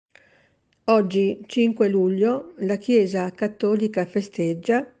Oggi, 5 luglio, la Chiesa Cattolica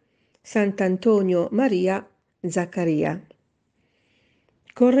festeggia Sant'Antonio Maria Zaccaria.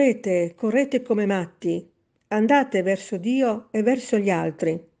 Correte, correte come matti, andate verso Dio e verso gli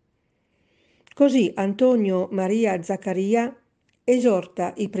altri. Così Antonio Maria Zaccaria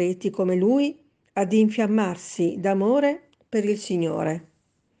esorta i preti come lui ad infiammarsi d'amore per il Signore.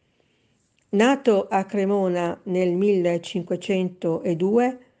 Nato a Cremona nel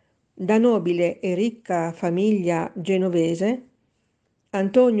 1502, da nobile e ricca famiglia genovese,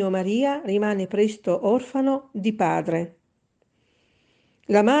 Antonio Maria rimane presto orfano di padre.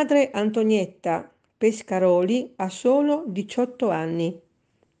 La madre Antonietta Pescaroli ha solo 18 anni,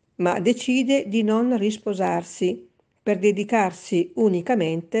 ma decide di non risposarsi per dedicarsi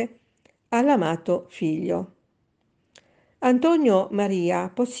unicamente all'amato figlio. Antonio Maria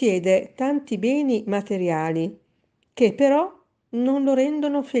possiede tanti beni materiali che però non lo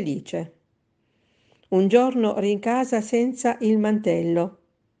rendono felice. Un giorno rincasa senza il mantello.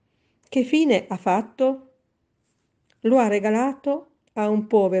 Che fine ha fatto? Lo ha regalato a un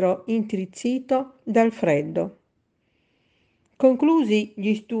povero intirizzito dal freddo. Conclusi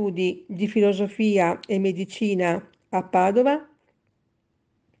gli studi di filosofia e medicina a Padova,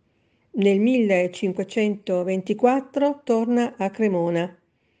 nel 1524 torna a Cremona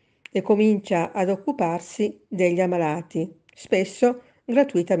e comincia ad occuparsi degli ammalati, spesso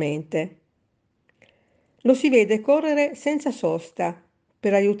gratuitamente. Lo si vede correre senza sosta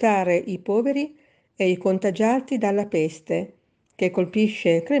per aiutare i poveri e i contagiati dalla peste, che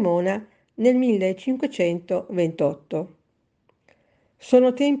colpisce Cremona nel 1528.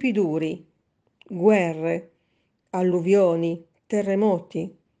 Sono tempi duri, guerre, alluvioni,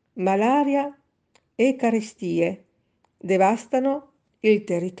 terremoti, malaria e carestie devastano il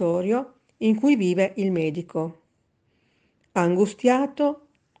territorio in cui vive il medico. Angustiato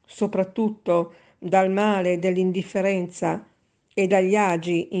soprattutto dal male dell'indifferenza e dagli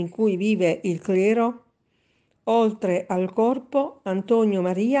agi in cui vive il clero, oltre al corpo Antonio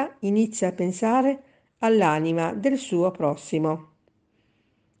Maria inizia a pensare all'anima del suo prossimo.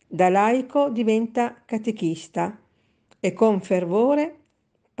 Da laico diventa catechista e con fervore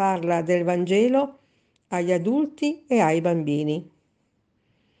parla del Vangelo agli adulti e ai bambini.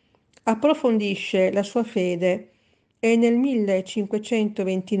 Approfondisce la sua fede e nel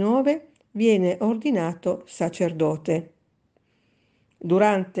 1529 viene ordinato sacerdote.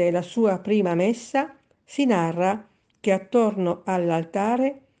 Durante la sua prima messa si narra che attorno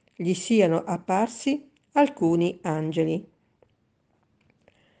all'altare gli siano apparsi alcuni angeli.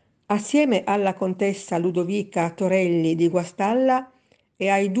 Assieme alla contessa Ludovica Torelli di Guastalla e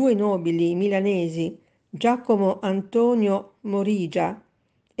ai due nobili milanesi Giacomo Antonio Morigia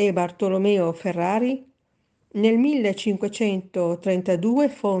e Bartolomeo Ferrari, nel 1532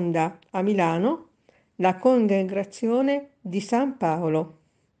 fonda a Milano la Congregazione di San Paolo,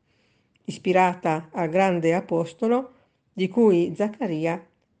 ispirata al grande apostolo di cui Zaccaria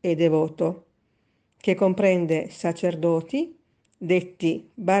è devoto, che comprende sacerdoti, detti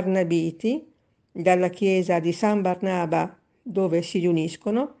Barnabiti, dalla chiesa di San Barnaba dove si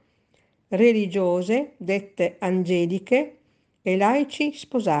riuniscono, religiose, dette angeliche, e laici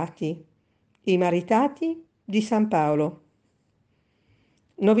sposati, i maritati di San Paolo.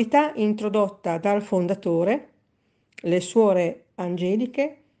 Novità introdotta dal fondatore: le suore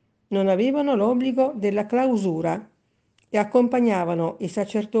angeliche non avevano l'obbligo della clausura e accompagnavano i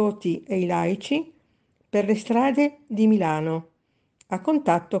sacerdoti e i laici per le strade di Milano, a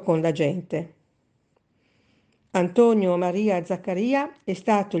contatto con la gente. Antonio Maria Zaccaria è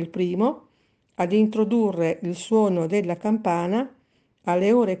stato il primo ad introdurre il suono della campana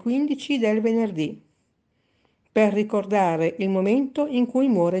alle ore 15 del venerdì, per ricordare il momento in cui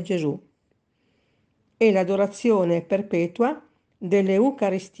muore Gesù, e l'adorazione perpetua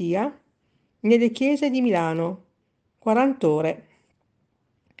dell'Eucaristia nelle chiese di Milano, 40 ore,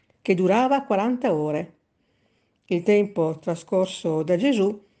 che durava 40 ore, il tempo trascorso da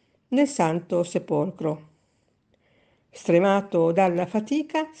Gesù nel Santo Sepolcro. Stremato dalla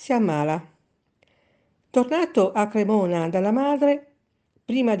fatica, si ammala. Tornato a Cremona dalla madre,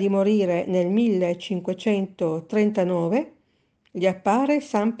 prima di morire nel 1539, gli appare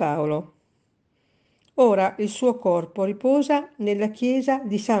San Paolo. Ora il suo corpo riposa nella chiesa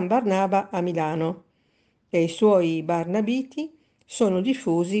di San Barnaba a Milano e i suoi barnabiti sono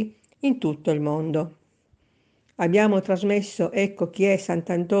diffusi in tutto il mondo. Abbiamo trasmesso Ecco chi è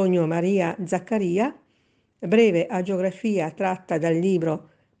Sant'Antonio Maria Zaccaria, breve biografia tratta dal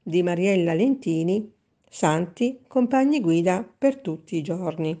libro di Mariella Lentini, Santi, compagni, guida per tutti i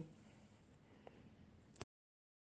giorni.